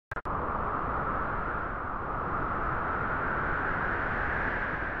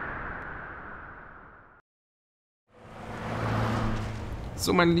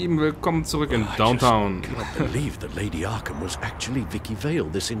So, meine Lieben, willkommen zurück in Downtown. I just cannot believe that Lady Arkham was actually Vicki Vale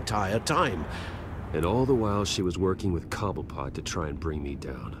this entire time. And all the while she was working with Cobblepot to try and bring me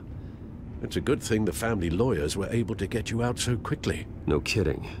down. It's a good thing the family lawyers were able to get you out so quickly. No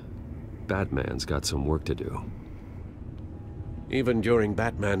kidding. Batman's got some work to do. Even during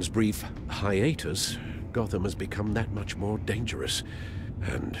Batman's brief hiatus, Gotham has become that much more dangerous.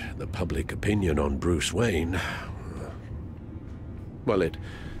 And the public opinion on Bruce Wayne... well, it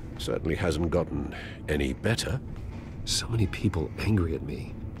certainly hasn't gotten any better. So many people angry at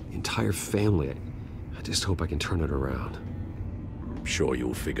me. The entire family. I just hope I can turn it around. I'm sure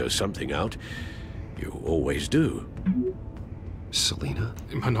you'll figure something out. You always do. Selina?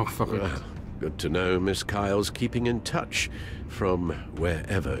 Immer noch verrückt. Good to know Miss Kyle's keeping in touch from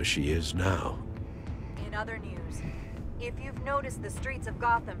wherever she is now. In other news, if you've noticed the streets of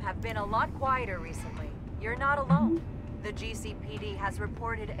Gotham have been a lot quieter recently, you're not alone. The GCPD has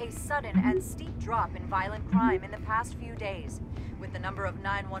reported a sudden and steep drop in violent crime in the past few days, with the number of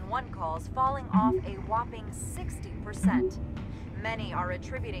 911 calls falling off a whopping 60%. Many are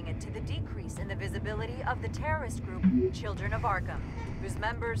attributing it to the decrease in the visibility of the terrorist group Children of Arkham, whose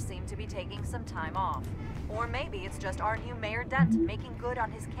members seem to be taking some time off. Or maybe it's just our new Mayor Dent making good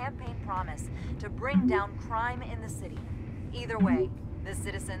on his campaign promise to bring down crime in the city. Either way, the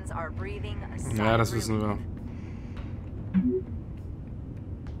citizens are breathing a sigh Ja, das of wissen relief. wir.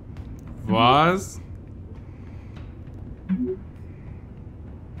 Was?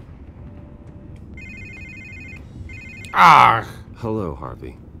 Ach! Hello,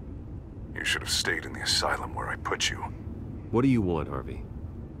 Harvey. You should have stayed in the asylum where I put you. What do you want, Harvey?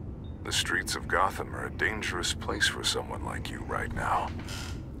 The streets of Gotham are a dangerous place for someone like you right now.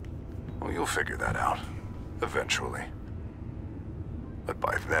 Well, you'll figure that out. Eventually. But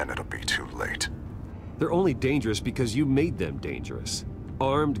by then, it'll be too late. They're only dangerous because you made them dangerous.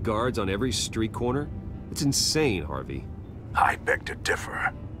 Armed guards on every street corner? It's insane, Harvey. I beg to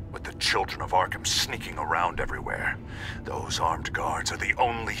differ. With the Children of Arkham sneaking around everywhere, those armed guards are the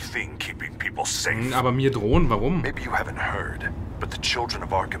only thing keeping people safe. Aber mir drohen, warum? Maybe you haven't heard, but the Children of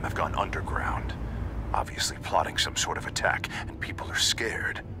Arkham have gone underground. Obviously plotting some sort of attack, and people are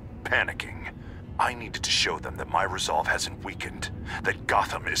scared, panicking. I needed to show them that my resolve hasn't weakened, that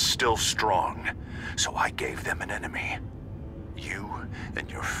Gotham is still strong. So I gave them an enemy. You and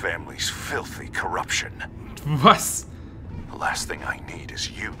your family's filthy corruption. Was? The last thing I need is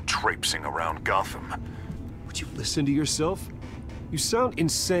you traipsing around Gotham. Would you listen to yourself? You sound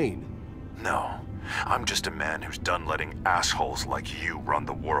insane. No, I'm just a man who's done letting assholes like you run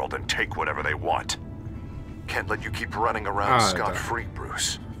the world and take whatever they want. Can't let you keep running around scot-free,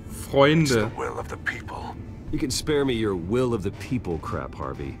 Bruce. It's the Freunde. will of the people. You can spare me your will of the people crap,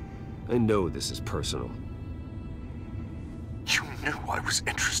 Harvey. I know this is personal. You knew I was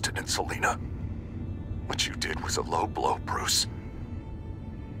interested in Selina. What you did was a low blow, Bruce.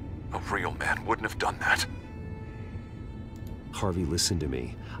 A real man wouldn't have done that. Harvey, listen to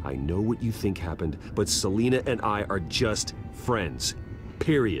me. I know what you think happened, but Selina and I are just friends.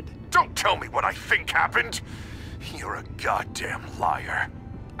 Period. Don't tell me what I think happened! You're a goddamn liar.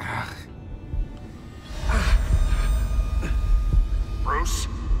 Bruce?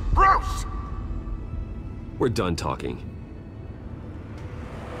 Bruce! We're done talking.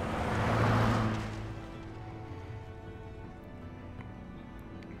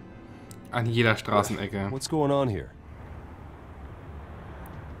 An jeder Straßenecke. What's going on here?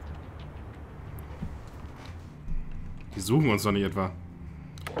 Die suchen uns doch nicht etwa.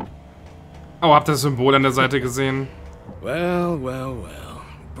 Oh, habt ihr das Symbol an der Seite gesehen? Well, well, well.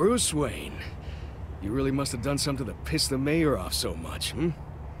 Bruce Wayne. You really must have done something to piss the mayor off so much, hmm?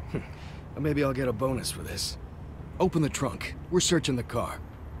 Maybe I'll get a bonus for this. Open the trunk. We're searching the car.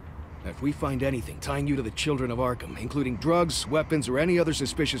 If we find anything tying you to the Children of Arkham, including drugs, weapons, or any other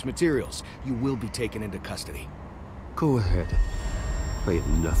suspicious materials, you will be taken into custody. Go ahead. I have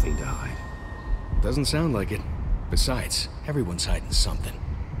nothing to hide. Doesn't sound like it. Besides, everyone's hiding something.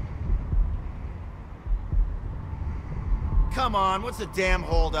 Come on, what's the damn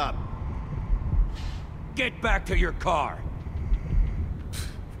holdup? Get back to your car! Of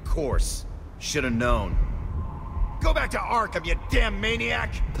course. Should have known. Go back to Arkham, you damn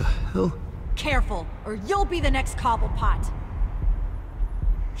maniac! The hell? Careful, or you'll be the next Cobblepot.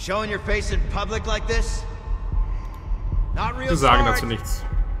 Showing your face in public like this? Not real Wir sagen smart. dazu nichts.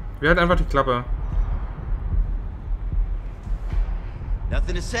 Wir halten einfach die Klappe.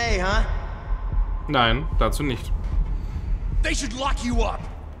 Nothing to say, huh? Nein, dazu nicht. They should lock you up!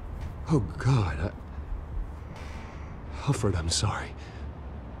 Oh, God. Alfred, I'm sorry.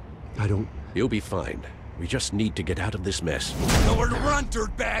 I don't... You'll be fine. We just need to get out of this mess. Nowhere to run,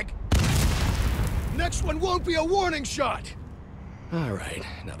 dirtbag! Next one won't be a warning shot! Alright,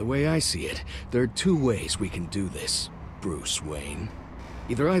 now the way I see it, there are two ways we can do this, Bruce Wayne.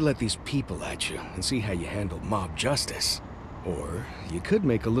 Either I let these people at you and see how you handle mob justice, or you could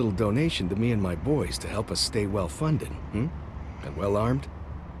make a little donation to me and my boys to help us stay well-funded, And well-armed?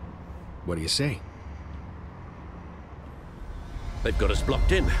 What do you say? They've got us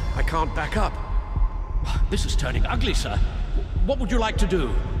blocked in. I can't back up. This is turning ugly, sir. What would you like to do?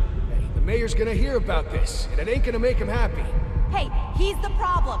 Hey, the mayor's gonna hear about this, and it ain't gonna make him happy. Hey, he's the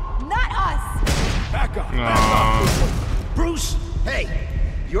problem, not us! Back up! Back up! Bruce! Hey!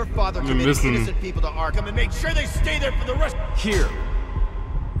 Your father committed innocent people to Arkham and made sure they stay there for the rest— Here.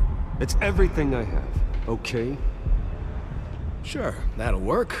 It's everything I have, okay? Sure, that'll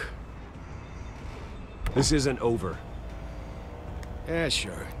work. This isn't over. Yeah,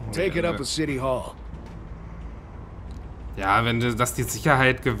 sure. Take it up with City Hall. Ja, wenn das die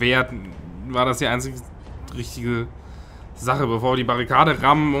Sicherheit gewährt, war das die einzige richtige Sache, bevor die Barrikade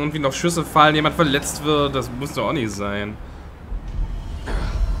rammen, irgendwie noch Schüsse fallen, jemand verletzt wird, das muss doch auch nicht sein.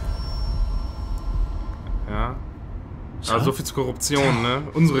 Ja. Aber so viel zur Korruption, ne?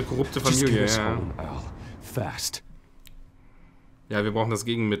 Unsere korrupte Familie, ja. Fast. Ja, wir brauchen das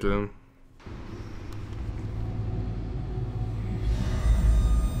Gegenmittel.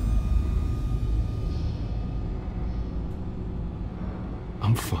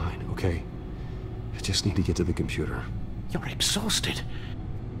 I'm fine, okay? I just need to get to the computer. You're exhausted.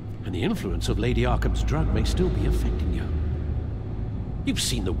 And the influence of Lady Arkham's drug may still be affecting you. You've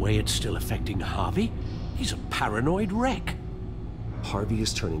seen the way it's still affecting Harvey. He's a paranoid wreck. Harvey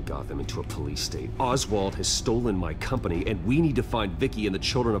is turning Gotham into a police state. Oswald has stolen my company, and we need to find Vicki and the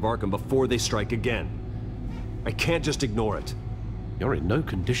children of Arkham before they strike again. I can't just ignore it. You're in no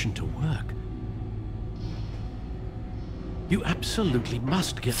condition to work. You absolutely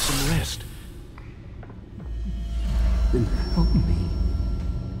must get some rest. Then help me.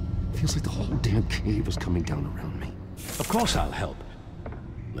 Feels like the whole damn cave is coming down around me. Of course I'll help.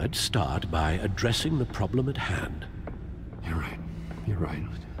 Let's start by addressing the problem at hand. You're right. You're right.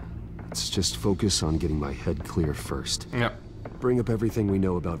 Let's just focus on getting my head clear first. Ja. Bring up everything we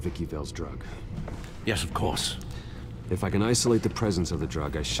know about Vicki Vale's drug. Yes, of course. If I can isolate the presence of the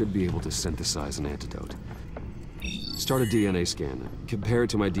drug, I should be able to synthesize an antidote. Start a DNA scan. Compare it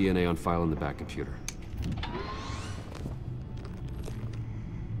to my DNA on file in the back computer.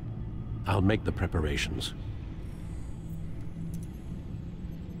 I'll make the preparations.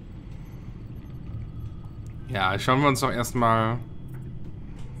 Ja, schauen wir uns doch erstmal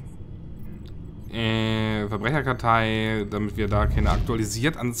Verbrecherkartei, damit wir da keine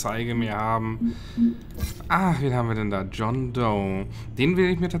Aktualisiert-Anzeige mehr haben. Ah, wen haben wir denn da? John Doe. Den will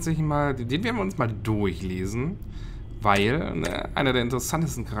ich mir tatsächlich mal, den werden wir uns mal durchlesen, weil, ne, einer der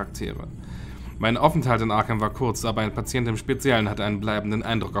interessantesten Charaktere. Mein Aufenthalt in Arkham war kurz, aber ein Patient im Speziellen hat einen bleibenden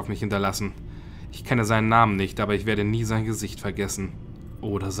Eindruck auf mich hinterlassen. Ich kenne seinen Namen nicht, aber ich werde nie sein Gesicht vergessen.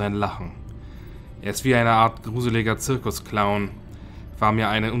 Oder sein Lachen. Er ist wie eine Art gruseliger Zirkusclown. War mir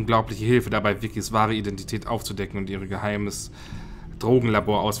eine unglaubliche Hilfe dabei, Vickys wahre Identität aufzudecken und ihr geheimes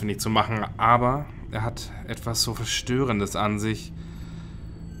Drogenlabor ausfindig zu machen. Aber er hat etwas so Verstörendes an sich,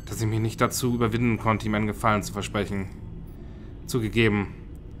 dass ich mich nicht dazu überwinden konnte, ihm einen Gefallen zu versprechen. Zugegeben,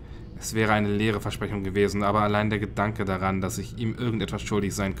 es wäre eine leere Versprechung gewesen, aber allein der Gedanke daran, dass ich ihm irgendetwas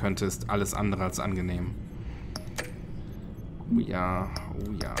schuldig sein könnte, ist alles andere als angenehm. Oh ja,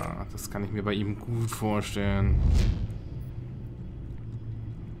 das kann ich mir bei ihm gut vorstellen.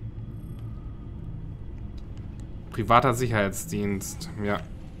 Privater Sicherheitsdienst, ja.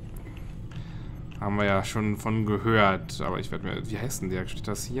 Haben wir ja schon von gehört, aber ich werde mir... Wie heißt denn der? Steht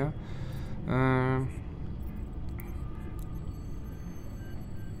das hier?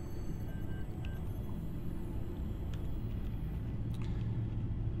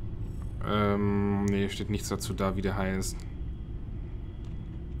 Nee, steht nichts dazu da, wie der heißt.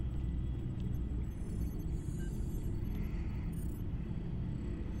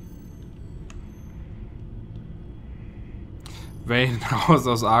 Wayne raus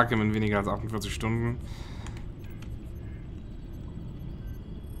aus Arkham in weniger als 48 Stunden.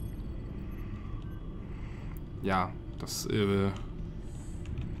 Ja, das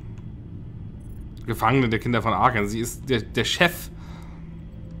Gefangene der Kinder von Arkham. Sie ist der Chef.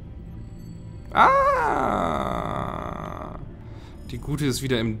 Ah! Die Gute ist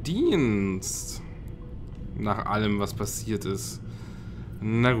wieder im Dienst. Nach allem, was passiert ist.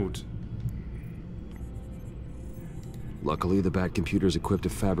 Na gut. Luckily, the Bat computer is equipped to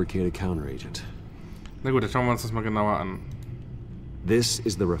fabricate a counteragent. Na gut, dann schauen wir uns das mal genauer an. This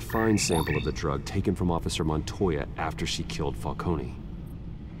is the refined sample of the drug taken from Officer Montoya after she killed Falcone.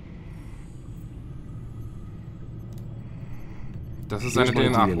 Das ist Here's eine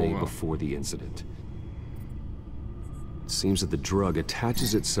my DNA DNA-Probe. before the incident. It seems that the drug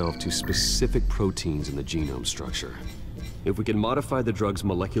attaches itself to specific proteins in the genome structure. If we can modify the drug's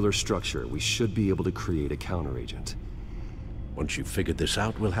molecular structure, we should be able to create a counteragent. Once you've figured this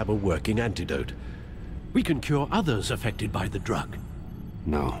out, we'll have a working antidote. We can cure others affected by the drug.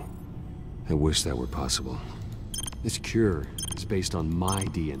 No. I wish that were possible. This cure is based on my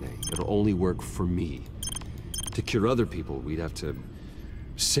DNA. It'll only work for me. To cure other people, we'd have to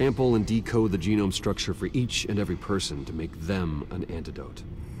sample and decode the genome structure for each and every person to make them an antidote.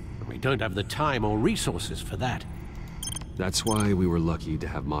 We don't have the time or resources for that. That's why we were lucky to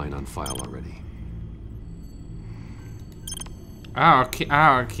have mine on file already. Ah, okay.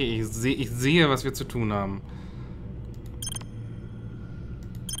 Ah, okay. Ich sehe, was wir zu tun haben.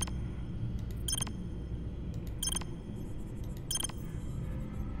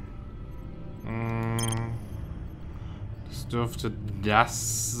 Das dürfte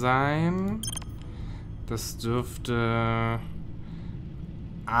das sein. Das dürfte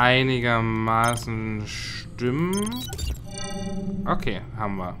einigermaßen stimmen. Okay,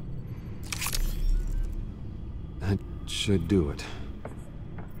 haben wir. That should do it.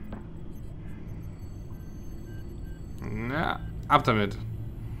 Na, ab damit.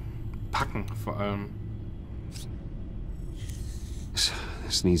 Packen vor allem.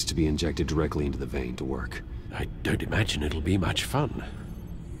 This needs to be injected directly into the vein to work. I don't imagine it'll be much fun.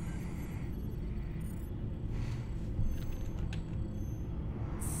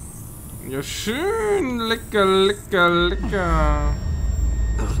 Ja, schön. Lecker, lecker, lecker.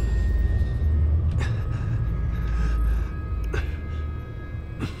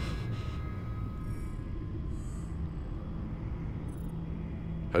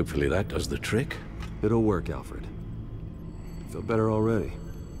 Hopefully that does the trick. It'll work, Alfred. I feel better already.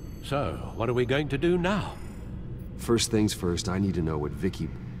 So, what are we going to do now? First things first, I need to know what Vicki,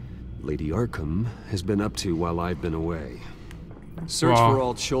 Lady Arkham, has been up to while I've been away. Search for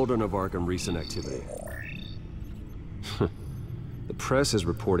all children of Arkham recent activity. The press is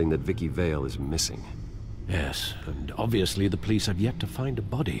reporting that Vicki Vale is missing. Yes, and obviously the police have yet to find a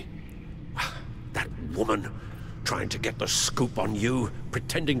body. That woman, trying to get the scoop on you,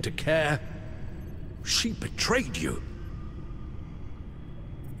 pretending to care. She betrayed you.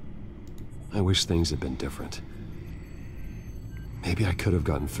 I wish things had been different. Maybe I could have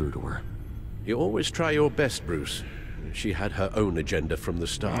gotten through to her. You always try your best, Bruce. She had her own agenda from the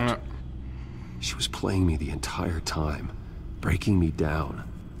start. She was playing me the entire time, breaking me down.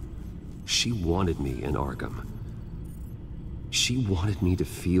 She wanted me in Arkham. She wanted me to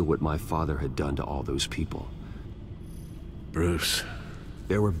feel what my father had done to all those people. Bruce.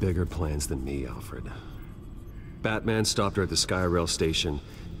 There were bigger plans than me, Alfred. Batman stopped her at the Skyrail station,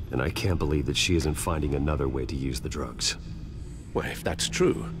 and I can't believe that she isn't finding another way to use the drugs. Well, if that's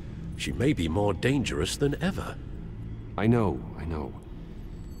true, she may be more dangerous than ever. I know.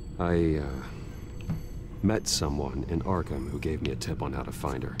 I met someone in Arkham who gave me a tip on how to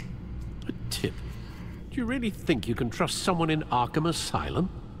find her. A tip? Do you really think you can trust someone in Arkham Asylum?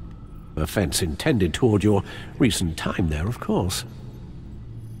 Offense intended toward your recent time there, of course.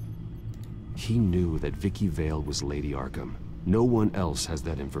 He knew that Vicki Vale was Lady Arkham. No one else has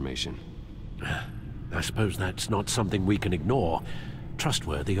that information. I suppose that's not something we can ignore,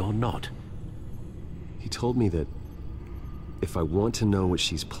 trustworthy or not. He told me that if I want to know what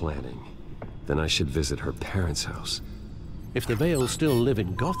she's planning, then I should visit her parents' house. If the Vales still live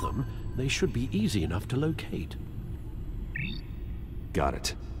in Gotham, they should be easy enough to locate. Got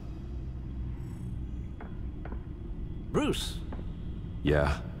it. Bruce.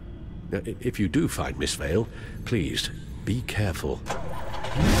 Yeah? If you do find Miss Vale, please, be careful.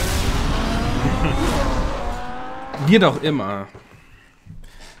 Wir doch immer.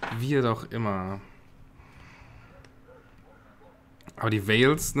 Wir doch immer. Aber die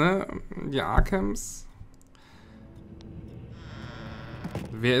Vales, ne? Die Arkhams.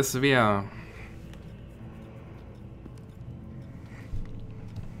 Wer ist wer?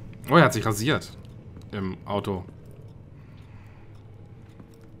 Oh, er hat sich rasiert. Im Auto.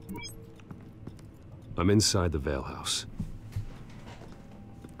 I'm inside the Vale house.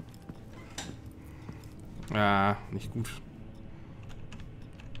 Ja, nicht gut.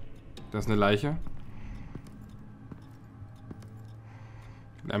 Das ist eine Leiche.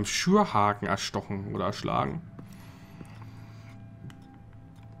 Mit einem Schürhaken erstochen oder erschlagen.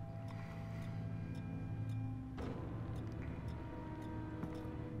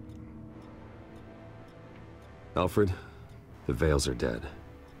 Alfred, The Vales are dead.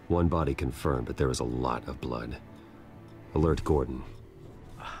 One body confirmed, but there is a lot of blood. Alert Gordon.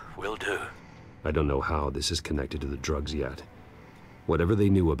 Will do. I don't know how this is connected to the drugs yet. Whatever they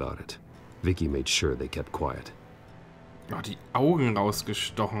knew about it, Vicki made sure they kept quiet. Oh, die Augen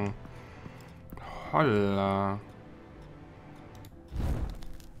rausgestochen. Holla.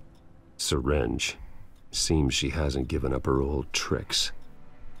 Syringe. Seems she hasn't given up her old tricks.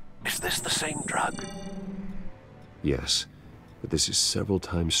 Is this the same drug? Yes, but this is several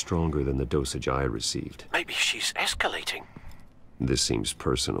times stronger than the dosage I received. Maybe she's escalating. This seems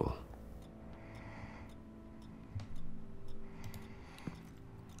personal.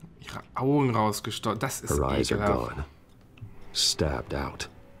 Ihre Augen rausgestochen. Das ist Her eyes are ekelhaft. gone. Stabbed out.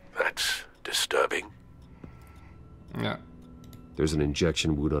 That's disturbing. Ja. There's an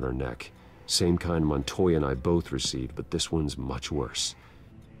injection wound on her neck. Same kind Montoya and I both received, but this one's much worse.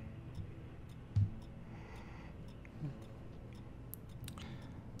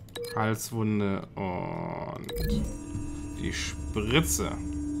 Halswunde und die Spritze.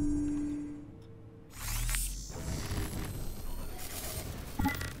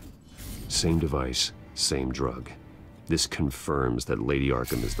 Same device, same drug. This confirms that Lady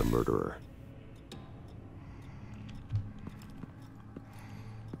Arkham is the murderer.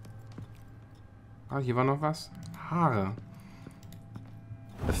 Ah, hier war noch was. Haare.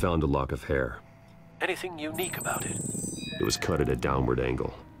 I found a lock of hair. Anything unique about it? It was cut at a downward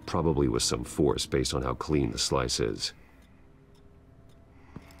angle, probably with some force based on how clean the slice is.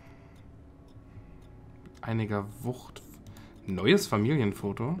 Einiger Wucht. Neues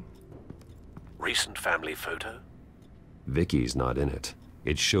Familienfoto. Recent family photo? Vicky's not in it.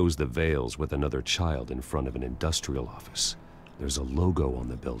 It shows the Vales with another child in front of an industrial office. There's a logo on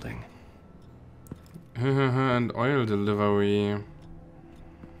the building. And oil delivery.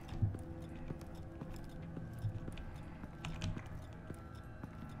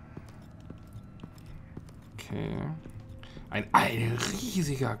 Okay. Ein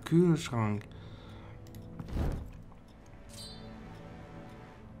riesiger Kühlschrank.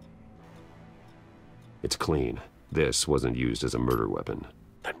 It's clean. This wasn't used as a murder weapon.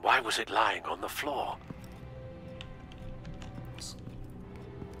 Then why was it lying on the floor?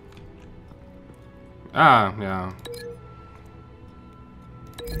 Ah, ja.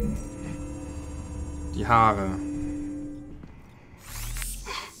 Die Haare.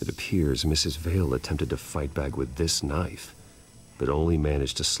 It appears Mrs. Vale attempted to fight back with this knife, but only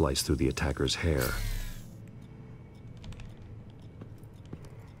managed to slice through the attacker's hair.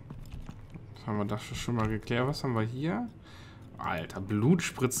 Das haben wir das schon mal geklärt. Was haben wir hier? Alter,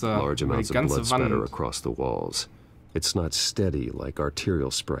 Blutspritzer. Large Über amounts die of ganze blood spatter Wand. across the walls. It's not steady like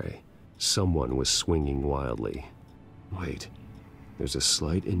arterial spray. Someone was swinging wildly. Wait, there's a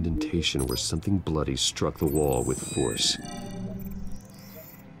slight indentation where something bloody struck the wall with force.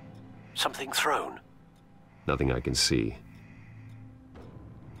 Something thrown? Nothing I can see.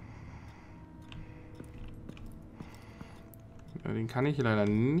 Ja, den kann ich leider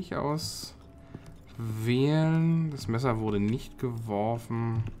nicht auswählen. Das Messer wurde nicht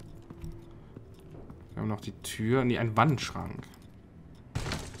geworfen. Wir haben noch die Tür. Nee, ein Wandschrank.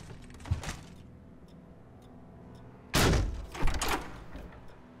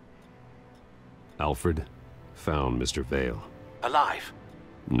 Alfred found Mr. Vale. Alive?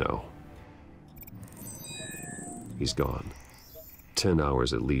 No. He's gone. 10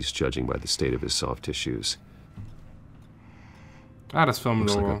 hours at least, judging by the state of his soft tissues. Ah, das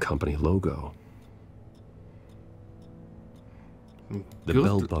Looks like Firmenlogo. a company logo. The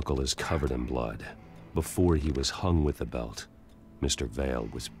belt buckle is covered in blood. Before he was hung with the belt, Mr. Vale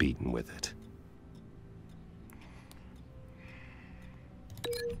was beaten with it.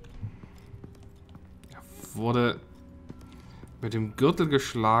 Er wurde mit dem Gürtel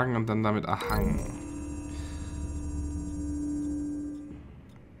geschlagen und dann damit erhangen.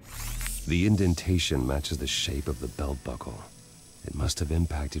 The indentation matches the shape of the belt buckle. It must have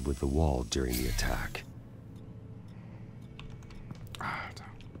impacted with the wall during the attack. Alter.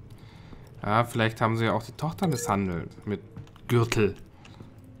 Ja, vielleicht haben sie ja auch die Tochter misshandelt. Mit Gürtel.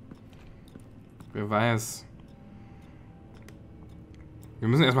 Wer weiß. Wir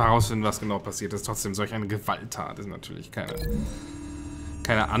müssen erstmal herausfinden, was genau passiert ist. Trotzdem, solch eine Gewalttat ist natürlich keine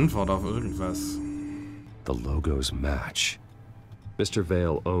Antwort auf irgendwas. The logos match. Mr.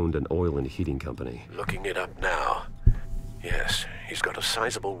 Vale owned an oil and heating company. Looking it up now. Yes, he's got a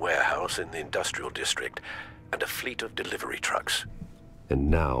sizable warehouse in the industrial district and a fleet of delivery trucks. And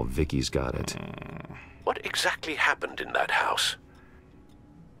now Vicky's got it. What exactly happened in that house?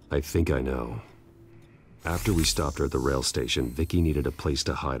 I think I know. After we stopped her at the rail station, Vicki needed a place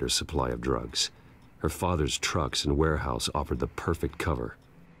to hide her supply of drugs. Her father's trucks and warehouse offered the perfect cover.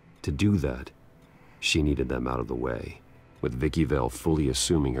 To do that, she needed them out of the way. With Vicki Vale fully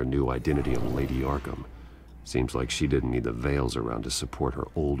assuming her new identity of Lady Arkham, seems like she didn't need the Vales around to support her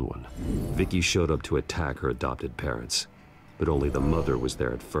old one. Vicki showed up to attack her adopted parents, but only the mother was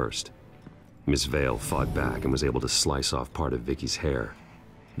there at first. Miss Vale fought back and was able to slice off part of Vicki's hair.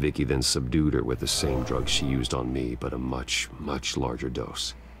 Vicki then subdued her with the same drug she used on me, but a much, much larger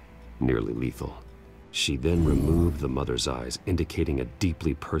dose. Nearly lethal. She then removed the mother's eyes, indicating a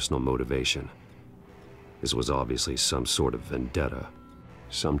deeply personal motivation. This was obviously some sort of vendetta.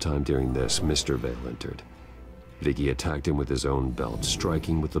 Sometime during this, Mr. Vale entered. Vicki attacked him with his own belt,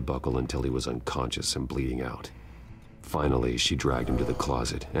 striking with the buckle until he was unconscious and bleeding out. Finally, she dragged him to the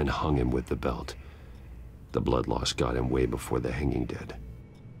closet and hung him with the belt. The blood loss got him way before the hanging did.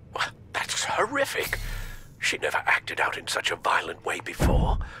 That's horrific. She never acted out in such a violent way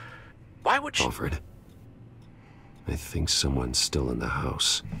before. Why would she... Alfred, I think someone's still in the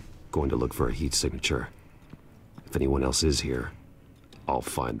house. Going to look for a heat signature. If anyone else is here, I'll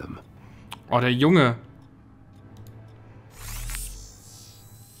find them. Oh, der Junge.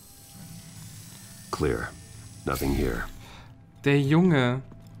 Clear. Nothing here. Der Junge.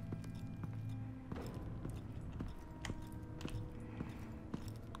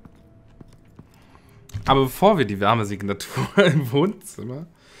 Aber bevor wir die Wärmesignatur im Wohnzimmer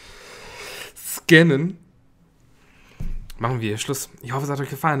scannen, machen wir hier Schluss. Ich hoffe, es hat euch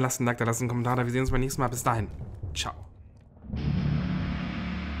gefallen. Lasst einen Like da, lasst einen Kommentar da. Wir sehen uns beim nächsten Mal. Bis dahin. Ciao.